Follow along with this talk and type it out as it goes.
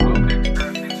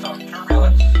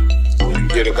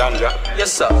Get the ganja?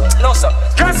 Yes, sir. No, sir.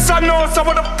 Yes, sir, no, sir,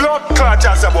 with the blood clot,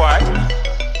 as a boy.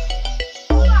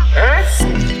 Eh?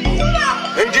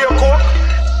 And do you coke?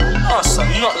 Oh, sir,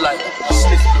 not like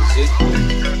sniff music.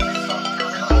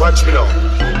 Watch me now.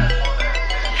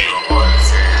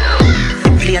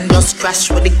 Plane just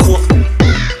crash with the coke.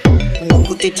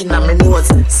 Put it in on my nose.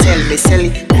 Sell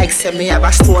it, like say me have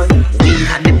a store. We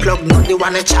had the plug, now they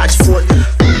wanna charge for it.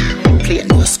 Plane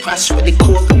just crash with the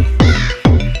coke.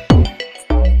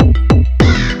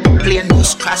 Plane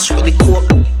just crash with the coke.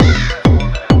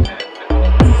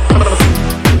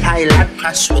 Pilot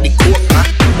crash with the coke, man.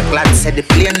 The glad said the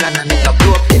plane land and it no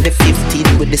blow up. In the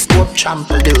 15 with the scope,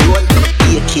 trample the road.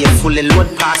 AK fully load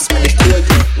pass with the code.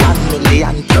 1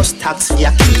 million plus tax for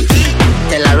your key.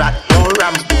 Tell a rat no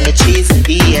ramp in the cheese.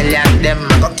 The alien them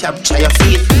go capture your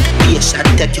feet. Be a shot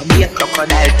take your be a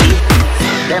crocodile teeth.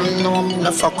 Them know me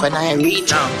no fuck when I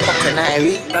reach. Fuck when I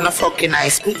reach, no fuck when I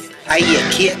speak. I hear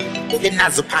kid with the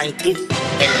nozzle pint teeth.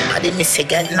 Anybody miss a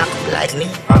get knocked like me.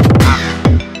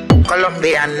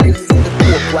 Colombian live with the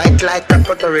poke white like a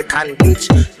Puerto Rican beach.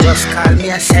 Just call me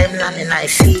a same land and I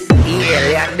see. The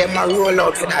alien them a roll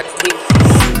out for that quick.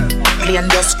 Plane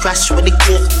just crash with the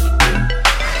coke.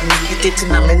 Hit it in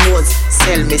my nose.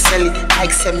 Sell it,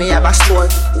 like say me have a store.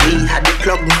 We had the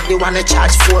plug, now they wanna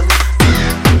charge for it.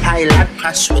 Pilot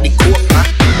crash with the coke, man.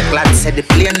 The glad said the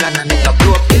plane land and it no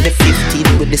blow up. In the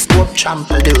 15 with the scope,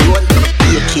 trample the road.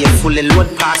 AK fully load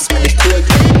pass with the code.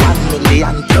 1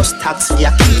 million plus tax for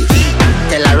your key.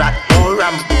 Tell a rat no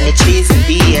ramp in the cheese.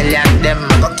 The alien them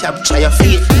go capture your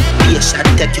feet. Be a shot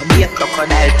take your be a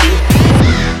crocodile teeth.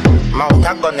 Mount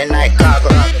a gun in my cargo.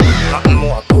 Nothing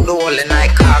more, put the hole in my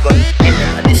cargo.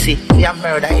 Anybody see me a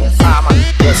murder informer.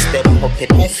 Just them up in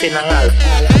my funeral.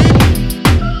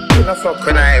 You know fuck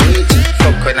when I reach,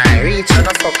 you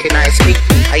know fuck when I speak.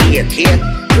 I hear kid,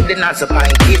 with the nozzle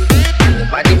pint tip.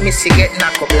 Nobody miss it get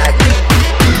knocked up like me.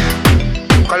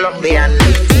 Colombian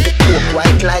live with the coke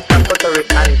white like a Puerto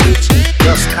Rican beach.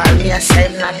 Just call me a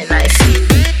same land and I see.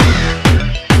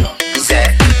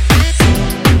 Zed.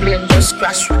 Plane just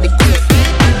crash with the coke.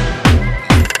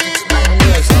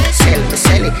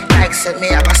 Sell it, like say me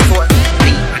have a store.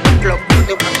 Me and the plug,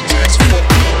 they want to charge for.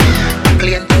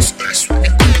 Plane just crash with the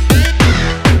coke.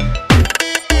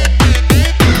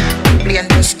 Plane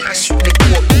just crash with the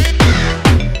coke.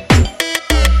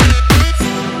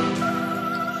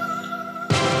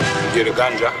 Get the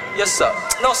ganja? Yes, sir.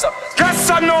 No, sir. Yes,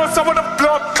 sir, no, sir, with the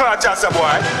blood clot, as a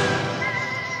boy.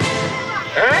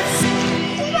 Eh?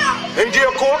 And do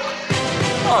you coke?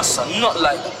 Oh, sir, not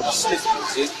like sniff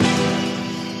music.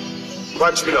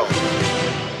 Watch me now.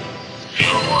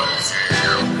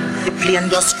 The plane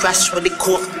just crash with the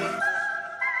coke.